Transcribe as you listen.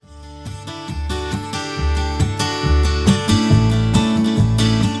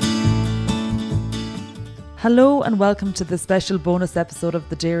Hello and welcome to the special bonus episode of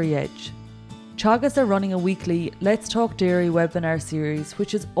The Dairy Edge. Teagasc are running a weekly Let's Talk Dairy webinar series,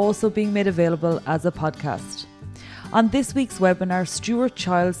 which is also being made available as a podcast. On this week's webinar, Stuart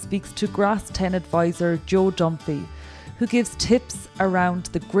Childs speaks to Grass10 advisor Joe Dunphy, who gives tips around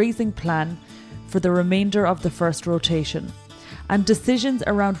the grazing plan for the remainder of the first rotation and decisions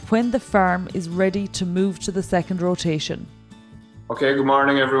around when the farm is ready to move to the second rotation. Okay, good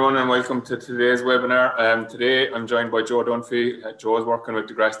morning everyone and welcome to today's webinar. Today I'm joined by Joe Dunphy. Joe is working with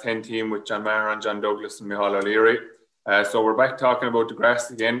the Grass10 team with John Maher and John Douglas and Micheál O'Leary. So we're back talking about the grass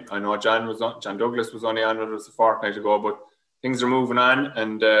again. I know John Douglas was only on with us a fortnight ago, but things are moving on,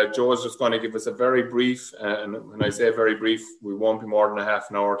 and Joe is just going to give us a very brief, and when I say very brief, we won't be more than a half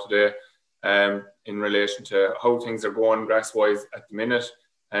an hour today, in relation to how things are going grass-wise at the minute.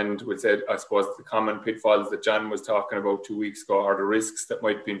 And we said, I suppose, the common pitfalls that John was talking about 2 weeks ago, or the risks that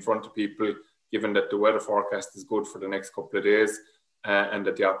might be in front of people, given that the weather forecast is good for the next couple of days, and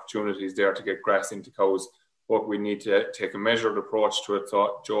that the opportunity is there to get grass into cows. But we need to take a measured approach to it.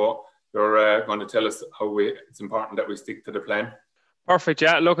 So, Joe, you're going to tell us how it's important that we stick to the plan. Perfect.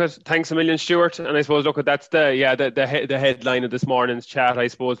 Yeah. Thanks a million, Stuart. And I suppose, that's the headline of this morning's chat. I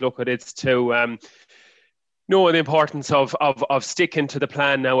suppose, it's to know the importance of sticking to the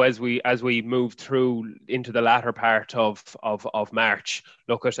plan now as we move through into the latter part of March.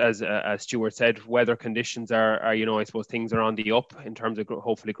 As Stuart said, weather conditions are I suppose things are on the up in terms of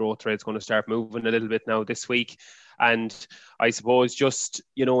hopefully growth rate's going to start moving a little bit now this week. And I suppose just,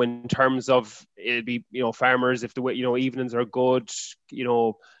 in terms of it'll be, farmers, if the evenings are good,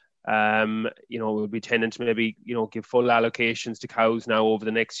 we'll be tending to maybe, give full allocations to cows now over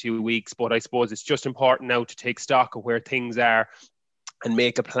the next few weeks. But I suppose it's just important now to take stock of where things are and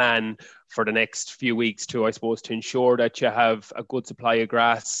make a plan for the next few weeks to ensure that you have a good supply of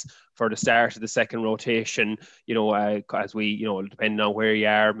grass for the start of the second rotation. As we, depending on where you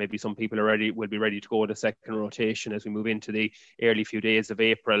are, maybe some people will be ready to go to the second rotation as we move into the early few days of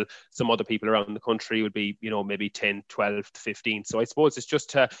April. Some other people around the country would be, maybe 10, 12 to 15. So I suppose it's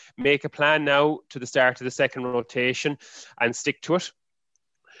just to make a plan now to the start of the second rotation and stick to it.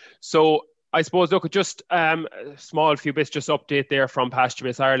 So I suppose, just a small few bits, just update there from Pasture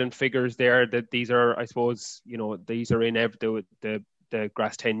Base Ireland figures there, that these are, I suppose, these are in the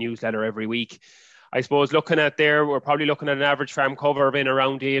Grass10 newsletter every week. I suppose looking at there, we're probably looking at an average farm cover of in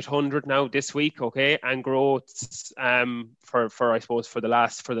around 800 now this week, okay, and growth for I suppose for the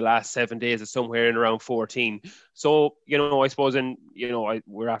last 7 days is somewhere in around 14. So I suppose, and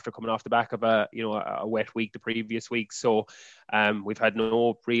we're after coming off the back of a wet week the previous week, so we've had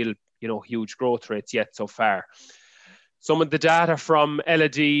no real huge growth rates yet so far. Some of the data from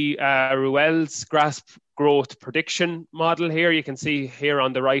Elodie Ruel's grass growth prediction model here, you can see here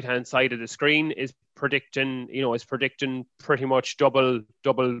on the right hand side of the screen, is predicting pretty much double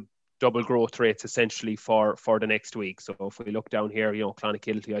growth rates essentially for the next week. So if we look down here,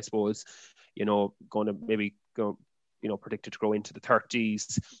 Clonakilty, I suppose, going to maybe go, predicted to grow into the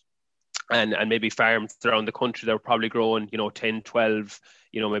 30s. And maybe farms around the country that are probably growing, 10, 12,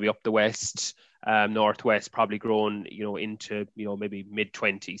 maybe up the west, northwest, probably growing, into, maybe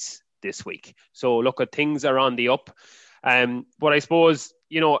mid-20s this week. So things are on the up. But I suppose,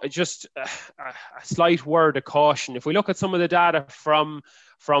 just a slight word of caution. If we look at some of the data from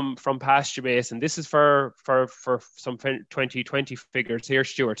Pasture Base, and this is for some 2020 figures here,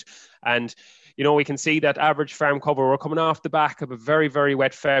 Stuart, and we can see that average farm cover, we're coming off the back of a very, very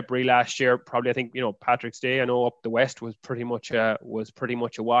wet February last year. Probably, I think, Patrick's Day, I know up the west was pretty much a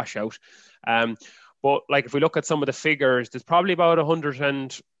washout. But if we look at some of the figures, there's probably about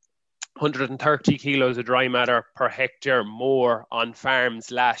 130 kilos of dry matter per hectare more on farms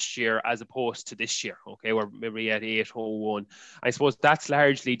last year as opposed to this year. Okay, we're maybe at 801. I suppose that's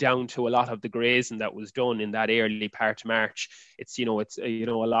largely down to a lot of the grazing that was done in that early part of March. It's a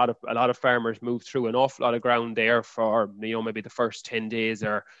lot of farmers moved through an awful lot of ground there for maybe the first 10 days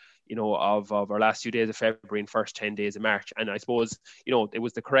or of our last few days of February and first 10 days of March. And I suppose, it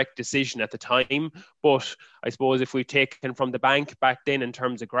was the correct decision at the time. But I suppose if we've taken from the bank back then in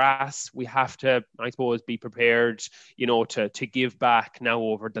terms of grass, we have to, I suppose, be prepared, to give back now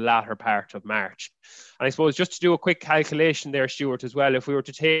over the latter part of March. And I suppose just to do a quick calculation there, Stuart, as well, if we were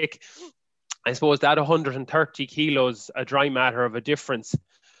to take, I suppose, that 130 kilos of dry matter of a difference,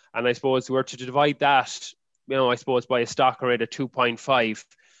 and I suppose we were to divide that, I suppose, by a stock rate of 2.5,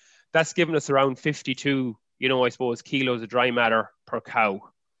 that's given us around 52, I suppose, kilos of dry matter per cow,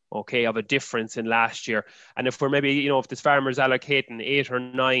 okay, of a difference in last year. And if we're maybe, if this farmer's allocating 8 or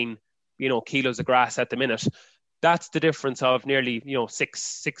 9, kilos of grass at the minute, that's the difference of nearly,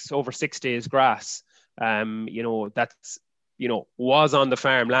 6 days grass That's, was on the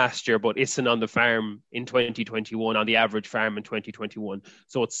farm last year, but isn't on the farm in 2021, on the average farm in 2021.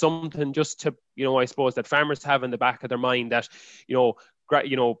 So it's something just to, I suppose that farmers have in the back of their mind that,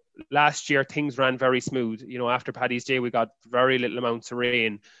 last year things ran very smooth. After Paddy's Day, we got very little amounts of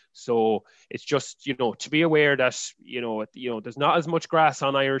rain. So it's just, to be aware that, there's not as much grass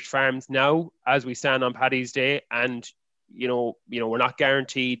on Irish farms now as we stand on Paddy's Day. And, we're not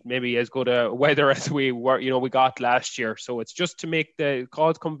guaranteed maybe as good a weather as we were, we got last year. So it's just to make the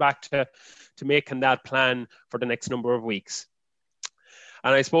calls come back to making that plan for the next number of weeks.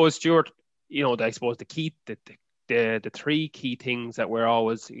 And I suppose, Stuart, the key, the three key things that we're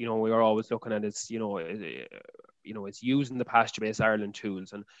always looking at is, is using the pasture-based Ireland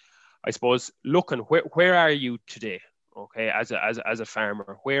tools. And I suppose looking, where are you today? Okay, as a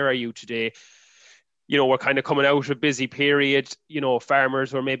farmer, where are you today? We're kind of coming out of a busy period.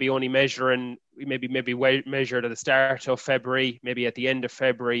 Farmers were maybe only measuring, maybe measured at the start of February, maybe at the end of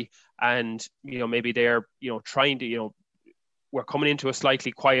February. And, maybe they're, trying to, we're coming into a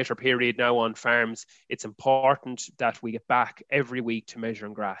slightly quieter period now on farms. It's important that we get back every week to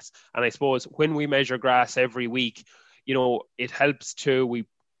measuring grass. And I suppose when we measure grass every week, it helps we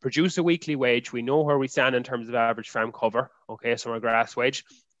produce a weekly wedge. We know where we stand in terms of average farm cover. Okay, so our grass wedge.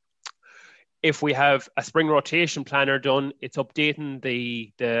 If we have a spring rotation planner done, it's updating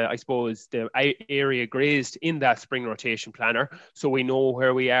the area grazed in that spring rotation planner, so we know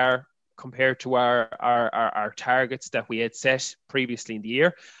where we are compared to our targets that we had set previously in the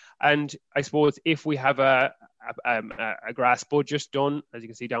year. And I suppose if we have a grass budget done, as you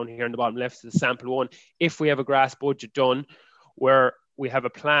can see down here in the bottom left, is the sample one. If we have a grass budget done where we have a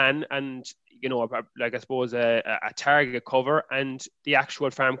plan and a target cover, and the actual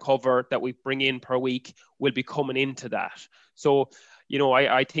farm cover that we bring in per week will be coming into that. So,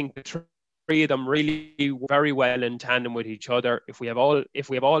 I think the three of them really very well in tandem with each other. If we have all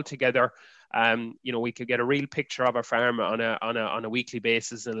together, we could get a real picture of our farm on a weekly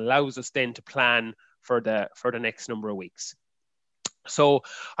basis, and allows us then to plan for the next number of weeks. So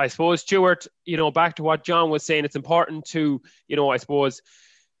I suppose, Stuart, back to what John was saying, it's important to,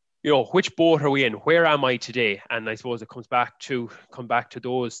 which boat are we in? Where am I today? And I suppose it come back to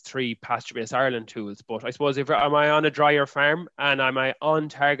those three pasture-based Ireland tools. But I suppose am I on a drier farm, and am I on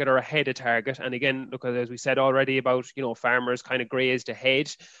target or ahead of target? And again, look, as we said already about, farmers kind of grazed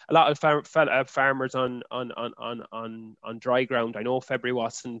ahead. A lot of farmers on dry ground. I know February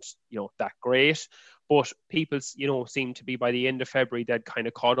wasn't, that great. But people, seem to be, by the end of February, they'd kind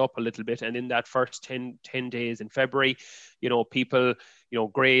of caught up a little bit. And in that first 10 days in February, people,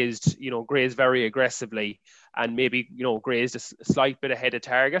 grazed very aggressively, and maybe, grazed a slight bit ahead of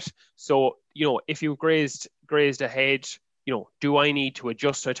target. So, if you grazed ahead, do I need to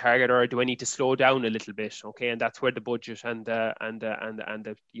adjust a target, or do I need to slow down a little bit? Okay. And that's where the budget and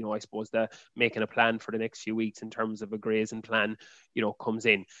I suppose the making a plan for the next few weeks in terms of a grazing plan, comes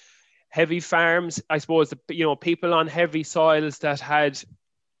in. Heavy farms, I suppose, people on heavy soils that had,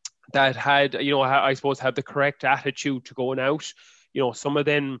 I suppose, have the correct attitude to going out. Some of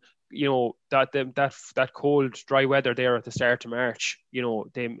them, that cold, dry weather there at the start of March,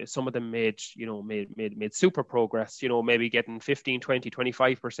 some of them made super progress, maybe getting 15, 20,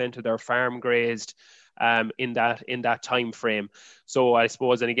 25% of their farm grazed in that time frame. So I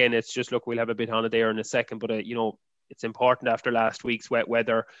suppose, and again, it's just, look, we'll have a bit on it there in a second, but it's important after last week's wet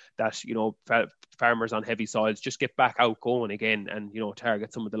weather that, farmers on heavy soils just get back out going again, and,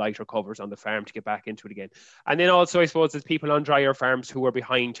 target some of the lighter covers on the farm to get back into it again. And then also, I suppose, there's people on drier farms who are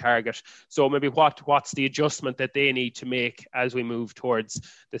behind target. So maybe what's the adjustment that they need to make as we move towards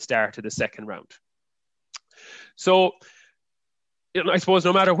the start of the second round. So, I suppose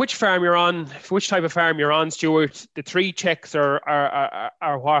no matter which farm you're on, which type of farm you're on, Stuart, the three checks are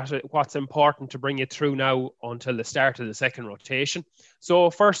what's important to bring you through now until the start of the second rotation. So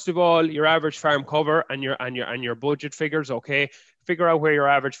first of all, your average farm cover and your budget figures. Okay, figure out where your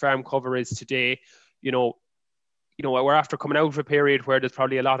average farm cover is today. We're after coming out of a period where there's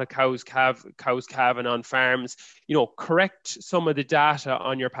probably a lot of cows calving on farms. Correct some of the data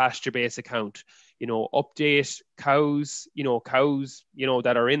on your pasture-based account. Update cows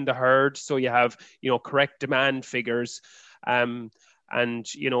that are in the herd. So you have, correct demand figures. And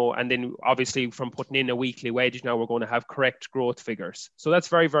then obviously from putting in a weekly wedge, now we're going to have correct growth figures. So that's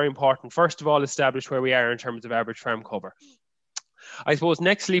very, very important. First of all, establish where we are in terms of average farm cover. I suppose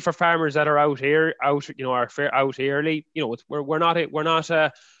nextly, for farmers that are out early, we're not,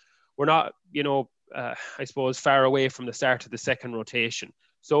 I suppose, far away from the start of the second rotation.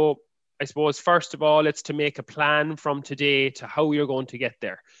 So I suppose, first of all, it's to make a plan from today to how you're going to get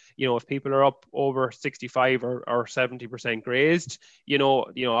there. If people are up over 65 or 70% grazed,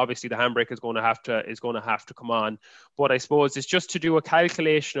 obviously the handbrake is going to have to come on. But I suppose it's just to do a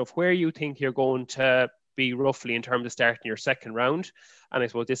calculation of where you think you're going to be roughly in terms of starting your second round. And I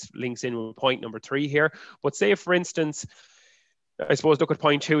suppose this links in with point number 3 here. But say, for instance, I suppose look at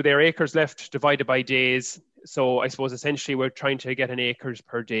point 2 there, acres left divided by days. So I suppose essentially we're trying to get an acres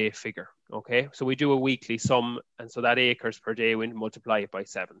per day figure. Okay, so we do a weekly sum, and so that acres per day we multiply it by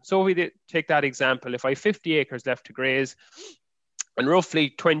 7. So if we take that example, if I have 50 acres left to graze, and roughly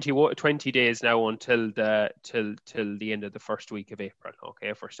 20 days now until till the end of the first week of April. Okay,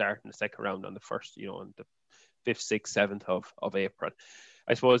 if we're starting the second round on the first, on the 5th, 6th, 7th of April.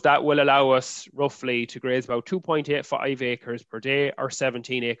 I suppose that will allow us roughly to graze about 2.85 acres per day or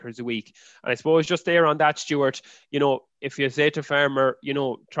 17 acres a week. And I suppose just there on that, Stuart, if you say to farmer,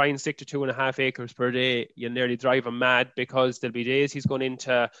 try and stick to 2.5 acres per day, you'll nearly drive him mad, because there'll be days he's going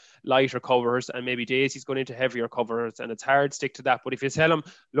into lighter covers and maybe days he's going into heavier covers, and it's hard to stick to that. But if you tell him,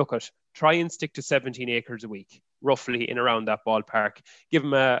 try and stick to 17 acres a week, roughly in around that ballpark, give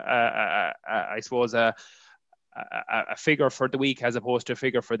him I suppose a figure for the week as opposed to a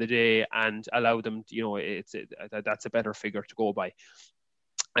figure for the day, and allow them, that's a better figure to go by.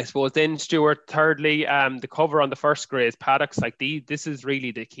 I suppose then, Stuart, thirdly, the cover on the first graze paddocks, this is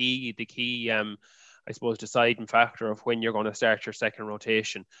really the key, I suppose, deciding factor of when you're going to start your second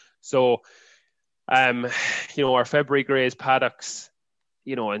rotation. So, our February graze paddocks,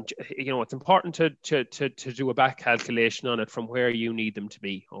 it's important to do a back calculation on it from where you need them to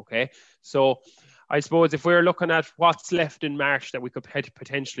be. Okay, so I suppose if we're looking at what's left in March that we could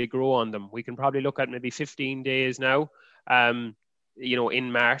potentially grow on them, we can probably look at maybe 15 days now, in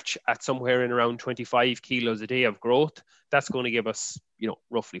March at somewhere in around 25 kilos a day of growth. That's going to give us,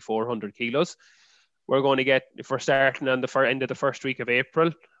 roughly 400 kilos. We're going to get, if we're starting on the end of the first week of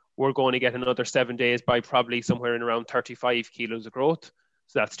April, we're going to get another 7 days by probably somewhere in around 35 kilos of growth.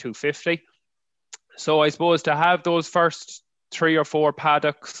 So that's 250. So I suppose to have those first 3 or 4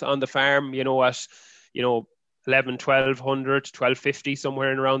 paddocks on the farm, at 1,1200, 1,250,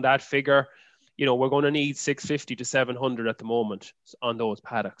 somewhere in around that figure, we're going to need 650 to 700 at the moment on those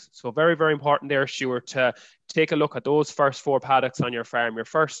paddocks. So very, very important there, Stuart, to take a look at those first 4 paddocks on your farm. Your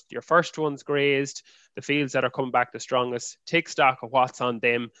first one's grazed, the fields that are coming back the strongest. Take stock of what's on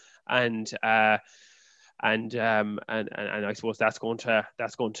them, and I suppose that's going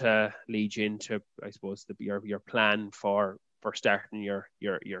to lead you into, I suppose, your plan for starting your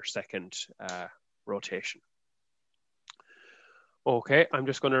second rotation. Okay, I'm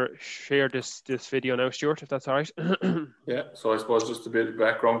just going to share this video now, Stuart, if that's all right. Yeah, so I suppose just a bit of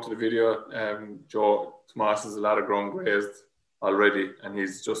background to the video. Joe Tomas has a lot of ground grazed already, and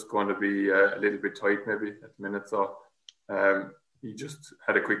he's just going to be a little bit tight maybe at the minute. So he just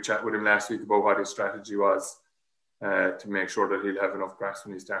had a quick chat with him last week about what his strategy was to make sure that he'll have enough grass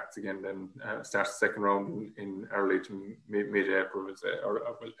when he starts again. Then starts the second round in early to mid-April, or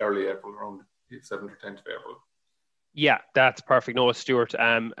early April, around 7th or 10th of April. Yeah, that's perfect. No, Stuart,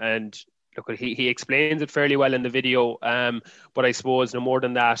 and look, he explains it fairly well in the video. But I suppose no more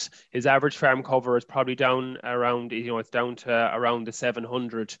than that, his average farm cover is probably down around, it's down to around the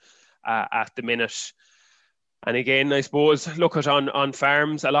 700 at the minute. And again, I suppose, look at on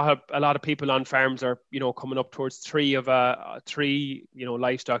farms, a lot of people on farms are, coming up towards three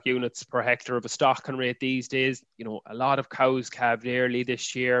livestock units per hectare of a stocking rate these days. A lot of cows calved early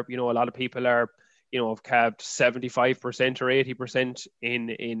this year. A lot of people are, have calved 75% or 80%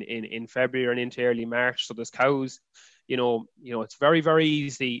 in February and into early March. So there's cows, it's very, very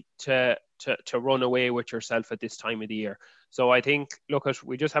easy to run away with yourself at this time of the year. So I think,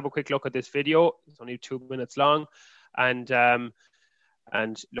 we just have a quick look at this video. It's only 2 minutes long, and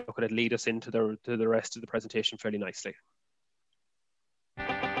look at it lead us into the rest of the presentation fairly nicely.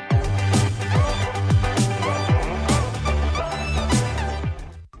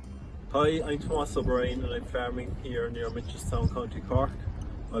 Hi, I'm Tomas O'Brien and I'm farming here near Mitchelstown, County Cork.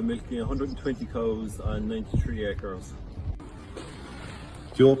 I'm milking 120 cows on 93 acres.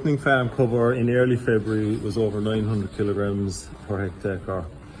 The opening farm cover in early February was over 900 kilograms per hectare.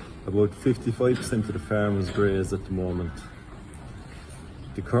 About 55% of the farm is grazed at the moment.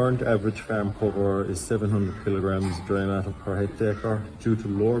 The current average farm cover is 700 kilograms dry matter per hectare. Due to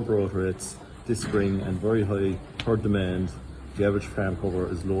lower growth rates this spring and very high herd demand, the average farm cover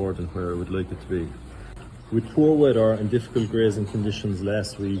is lower than where I would like it to be. With poor weather and difficult grazing conditions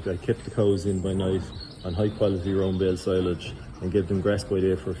last week, I kept the cows in by night on high quality round bale silage and gave them grass by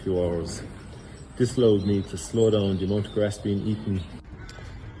day for a few hours. This allowed me to slow down the amount of grass being eaten.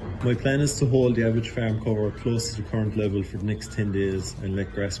 My plan is to hold the average farm cover close to the current level for the next 10 days and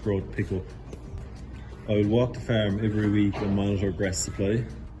let grass growth pick up. I will walk the farm every week and monitor grass supply.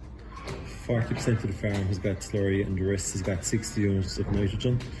 40% of the farm has got slurry and the rest has got 60 units of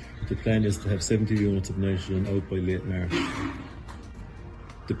nitrogen. The plan is to have 70 units of nitrogen out by late March.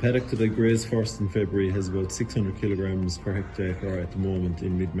 The paddock that I graze first in February has about 600 kilograms per hectare at the moment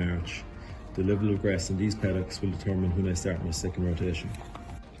in mid-March. The level of grass in these paddocks will determine when I start my second rotation.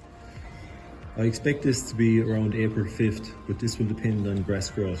 I expect this to be around April 5th, but this will depend on grass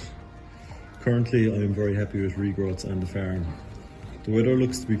growth. Currently I am very happy with regrowths on the farm. The weather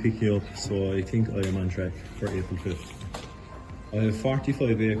looks to be picking up, so I think I am on track for April 5th. I have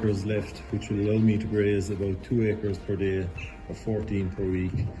 45 acres left, which will allow me to graze about 2 acres per day or 14 per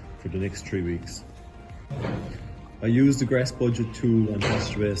week for the next 3 weeks. I use the grass budget tool on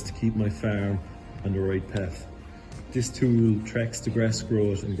PastureBase to keep my farm on the right path. This tool tracks the grass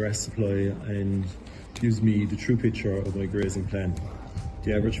growth and grass supply and gives me the true picture of my grazing plan.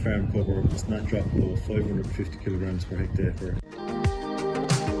 The average farm cover must not drop below 550 kilograms per hectare.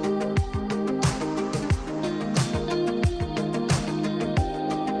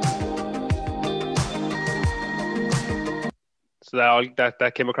 So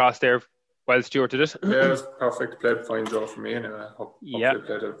that came across there well, Stuart, did it? Yeah, it was perfect. Played fine, Joe, for me anyway. Hopefully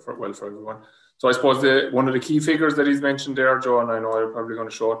played it well for everyone. So I suppose one of the key figures that he's mentioned there, Joe, and I know I'm probably going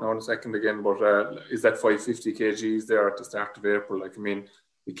to show it now in a second again, but is that 550 kgs there at the start of April. Like, I mean,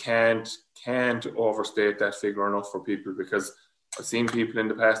 we can't overstate that figure enough for people, because I've seen people in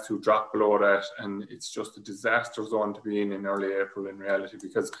the past who drop below that, and it's just a disaster zone to be in early April in reality,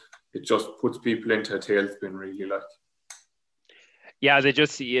 because it just puts people into a tailspin, really, like. Yeah, they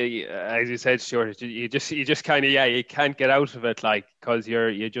just, as you said, Stuart, you just kind of, you can't get out of it, like, because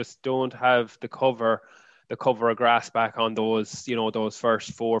you just don't have the cover of grass back on those, those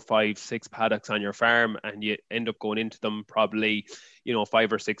first 4, 5, 6 paddocks on your farm, and you end up going into them probably,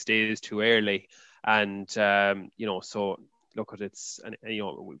 5 or 6 days too early, and so look at it's, and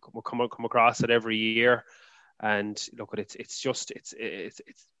we come across it every year, and look at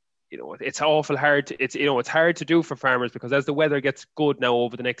it's awful hard. It's hard to do for farmers, because as the weather gets good now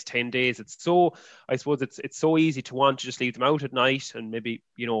over the next 10 days, it's so easy to want to just leave them out at night and maybe,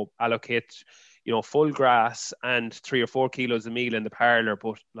 allocate, full grass and 3 or 4 kilos of meal in the parlour.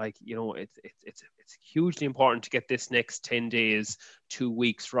 But it's hugely important to get this next 10 days, 2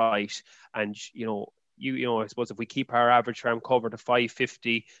 weeks right. And, I suppose if we keep our average farm cover to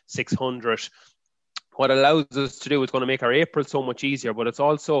 550, 600, what allows us to do is going to make our April so much easier, but it's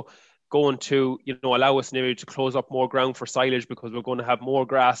also going to, allow us maybe to close up more ground for silage, because we're going to have more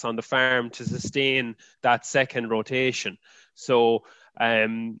grass on the farm to sustain that second rotation. So,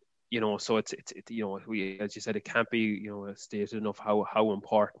 so it's as you said, it can't be, stated enough how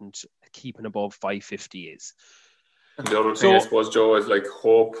important keeping above 550 is. And the other thing, I suppose, Joe, is like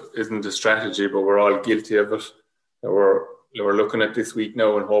hope isn't a strategy, but we're all guilty of it. We're looking at this week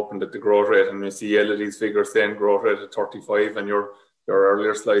now and hoping that the growth rate, and we see all of these figures saying growth rate at 35, and your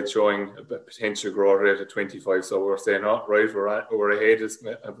earlier slide showing a potential growth rate at 25. So we're saying, right, we're ahead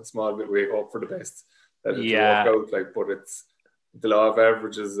of a small bit. We hope for the best that it'll work out. Like, but it's the law of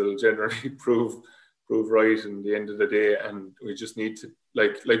averages will generally prove right in the end of the day, and we just need to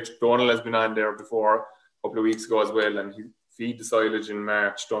like Donald has been on there before a couple of weeks ago as well, and he feed the silage in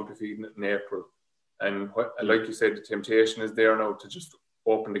March, don't be feeding it in April. And like you said, the temptation is there now to just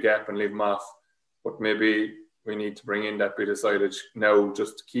open the gap and leave them off. But maybe we need to bring in that bit of silage now,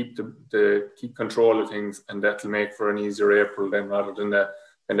 just to keep control of things, and that'll make for an easier April then, rather than a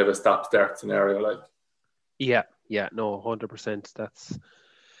kind of a stop-start scenario. Like. Yeah, no, 100%. That's.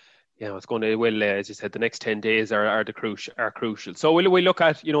 It's going to, as you said, the next 10 days are crucial. So we'll look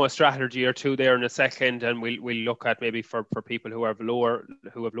at, a strategy or two there in a second, and we'll look at maybe for people who have lower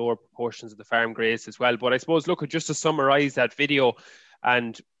proportions of the farm graze as well. But I suppose, look, just to summarize that video,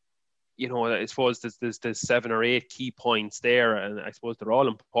 and, I suppose there's 7 or 8 key points there, and I suppose they're all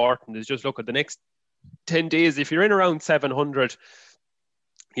important, is just look at the next 10 days. If you're in around 700,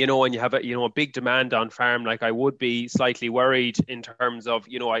 and you have a big demand on farm, like, I would be slightly worried in terms of,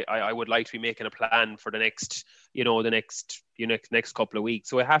 I would like to be making a plan for the next, next couple of weeks.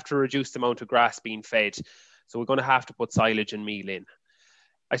 So I have to reduce the amount of grass being fed. So we're going to have to put silage and meal in.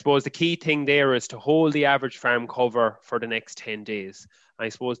 I suppose the key thing there is to hold the average farm cover for the next 10 days. I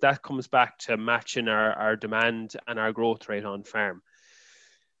suppose that comes back to matching our demand and our growth rate on farm.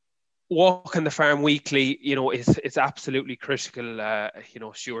 Walking the farm weekly, it's absolutely critical,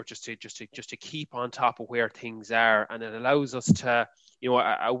 Stuart, just to keep on top of where things are, and it allows us to,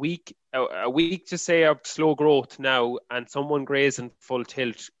 a week to say of slow growth now, and someone grazing full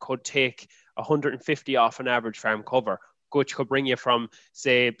tilt could take 150 off an average farm cover, which could bring you from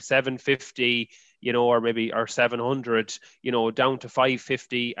say 750, or 700, down to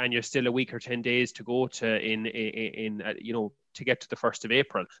 550, and you're still a week or 10 days to go to to get to the 1st of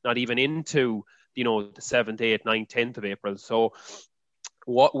April, not even into, the 7th, 8th, 9th, 10th of April. So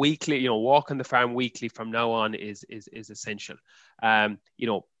what weekly, walking the farm weekly from now on is essential.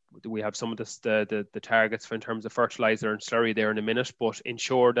 We have some of the targets in terms of fertilizer and slurry there in a minute, but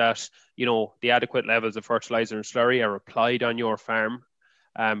ensure that, the adequate levels of fertilizer and slurry are applied on your farm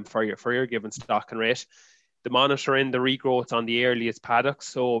for your given stocking rate. The monitoring the regrowth on the earliest paddocks.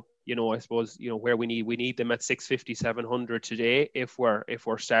 So, I suppose, where we need them at 650, 700 today if we're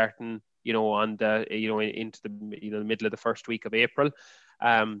starting, on the, into the, middle of the first week of April.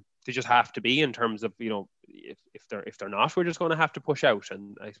 They just have to be, in terms of, if they're not, we're just going to have to push out.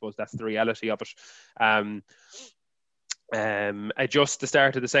 And I suppose that's the reality of it. Adjust the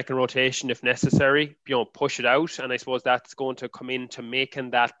start of the second rotation if necessary, push it out. And I suppose that's going to come into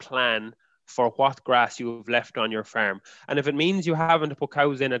making that plan for what grass you have left on your farm. And if it means you having to put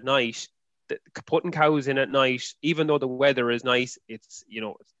cows in at night, putting cows in at night, even though the weather is nice, it's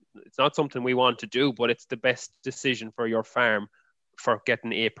not something we want to do, but it's the best decision for your farm for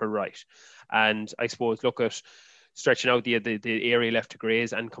getting April right. And I suppose look at stretching out the area left to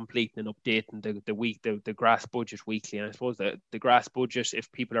graze and completing and updating the grass budget weekly. And I suppose the grass budget, if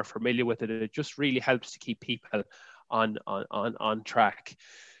people are familiar with it, it just really helps to keep people on track.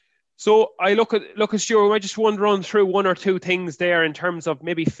 So I look at Stuart, I just want to run through one or two things there in terms of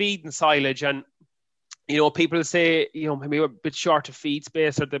maybe feed and silage. And people say, maybe a bit short of feed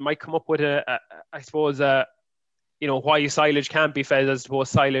space, or they might come up with why silage can't be fed as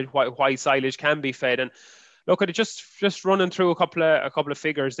opposed to why silage can be fed. And look at it, just running through a couple of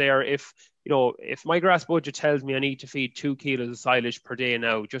figures there. If my grass budget tells me I need to feed 2 kilos of silage per day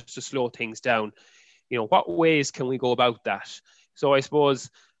now, just to slow things down, what ways can we go about that? So I suppose,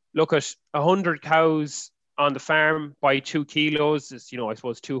 look at 100 cows on the farm by 2 kilos is, I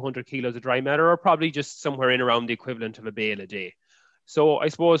suppose 200 kilos of dry matter, or probably just somewhere in around the equivalent of a bale a day. So I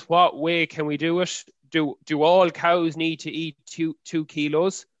suppose, what way can we do it? Do all cows need to eat 2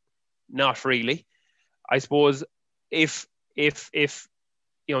 kilos? Not really. I suppose if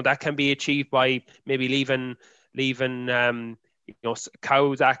that can be achieved by maybe leaving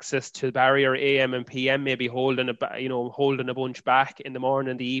cows access to the barrier AM and PM, maybe holding a bunch back in the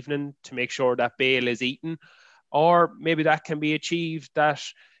morning and the evening to make sure that bale is eaten. Or maybe that can be achieved that,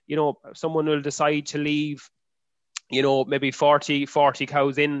 someone will decide to leave, maybe 40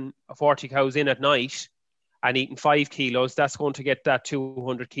 cows in at night and eating 5 kilos. That's going to get that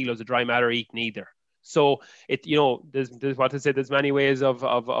 200 kilos of dry matter eaten either. So there's what to say. There's many ways of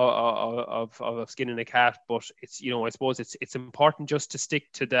skinning a cat, but it's, I suppose it's important just to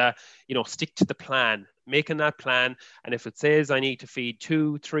stick to the plan, making that plan. And if it says I need to feed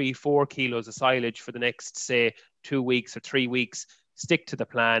 2, 3, 4 kilos of silage for the next, say, 2 weeks or 3 weeks, stick to the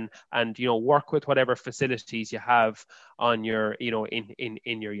plan and, work with whatever facilities you have on your,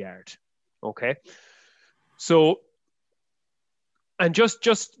 in your yard. Okay. So, and just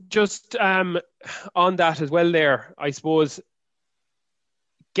on that as well there, I suppose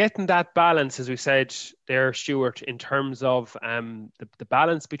getting that balance, as we said there, Stuart, in terms of the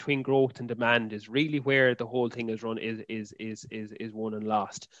balance between growth and demand is really where the whole thing is run is won and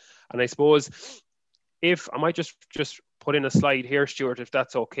lost. And I suppose if I might just put in a slide here, Stuart, if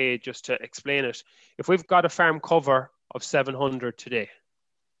that's okay, just to explain it. If we've got a farm cover of 700 today,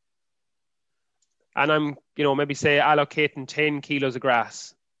 and I'm, maybe say allocating 10 kilos of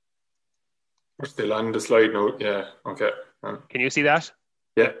grass. We're still on the slide now. Yeah. Okay. Can you see that?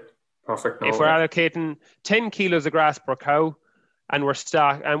 Yeah. Perfect. If we're allocating 10 kilos of grass per cow, and we're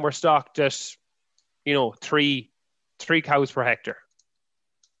stocked at, 3 cows per hectare,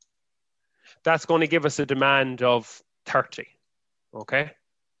 that's going to give us a demand of 30. Okay.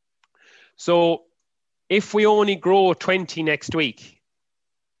 So if we only grow 20 next week,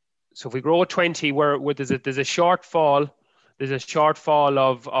 so if we grow 20, where there's a shortfall,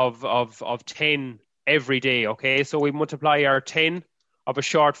 of 10 every day. Okay, so we multiply our 10 of a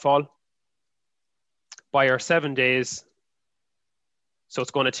shortfall by our 7 days. So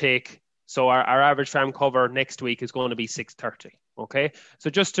it's going to take. So our average farm cover next week is going to be 630. Okay, so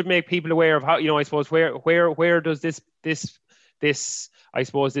just to make people aware of how, I suppose where does this I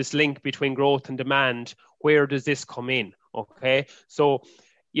suppose this link between growth and demand, where does this come in? Okay, so.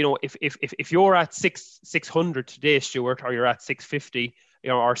 If you're at 600 today, Stuart, or you're at 650,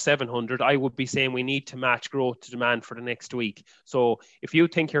 or 700, I would be saying we need to match growth to demand for the next week. So if you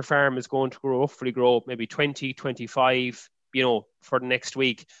think your farm is going to roughly grow maybe 20, 25, for the next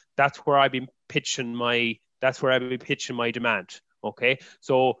week, that's where I'd be pitching my demand. Okay.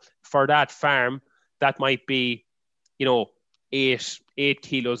 So for that farm, that might be, 8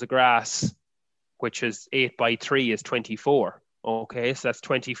 kilos of grass, which is 8 by 3 is 24. Okay. So that's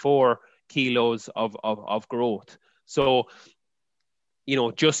 24 kilos of growth. So,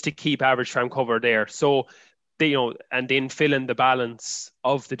 just to keep average farm cover there. So, and then fill in the balance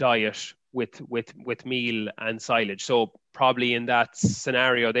of the diet with meal and silage. So probably in that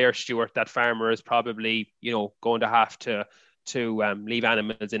scenario there, Stuart, that farmer is probably, going to have to leave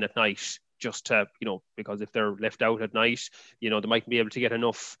animals in at night just to, because if they're left out at night, they mightn't be able to get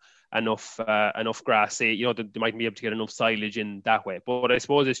enough grass, they mightn't be able to get enough silage in that way. But I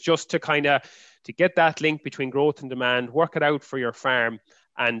suppose it's just to to get that link between growth and demand, work it out for your farm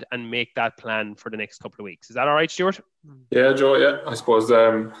and make that plan for the next couple of weeks. Is that all right, Stuart? Yeah, Joe, yeah. I suppose,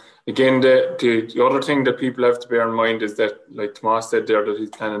 again, the other thing that people have to bear in mind is that, like Tomas said there, that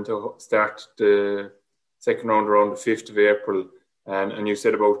he's planning to start the second round around the 5th of April. And you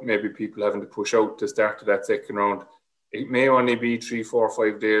said about maybe people having to push out the start of that second round. It may only be 3, 4,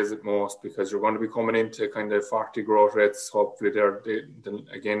 5 days at most, because you're going to be coming into kind of 40 growth rates. Hopefully,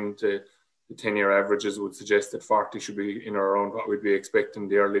 again, the 10-year averages would suggest that 40 should be in or around what we'd be expecting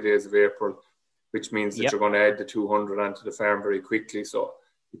the early days of April, which means that you're going to add the 200 onto the farm very quickly. So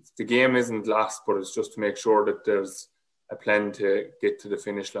the game isn't lost, but it's just to make sure that there's a plan to get to the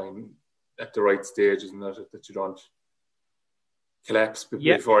finish line at the right stage, isn't it? That you don't collapse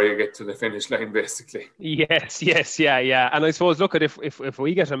before you get to the finish line, basically. Yes, yeah. And I suppose, look at if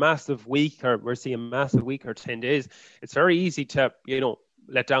we get a massive week, or we're seeing a massive week or 10 days, it's very easy to,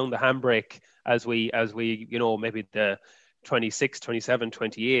 let down the handbrake as we maybe the 26, 27,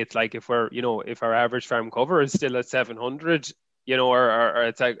 28. Like if if our average farm cover is still at 700, or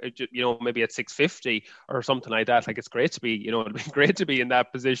it's like, maybe at 650 or something like that. Like it's great to be, it'd be great to be in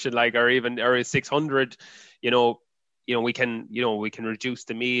that position, like, or 600, we can reduce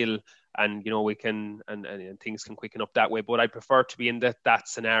the meal and, we can, and things can quicken up that way. But I prefer to be in that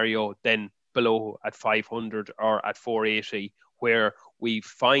scenario than below at 500 or at 480, where we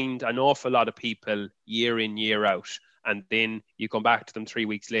find an awful lot of people year in, year out. And then you come back to them 3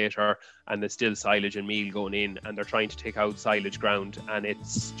 weeks later and there's still silage and meal going in, and they're trying to take out silage ground. And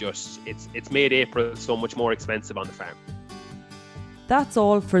it's made April so much more expensive on the farm. That's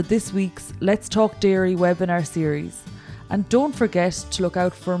all for this week's Let's Talk Dairy webinar series. And don't forget to look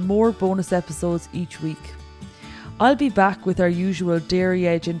out for more bonus episodes each week. I'll be back with our usual Dairy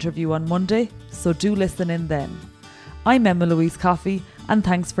Edge interview on Monday, so do listen in then. I'm Emma Louise Coffey, and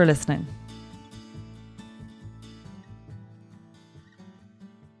thanks for listening.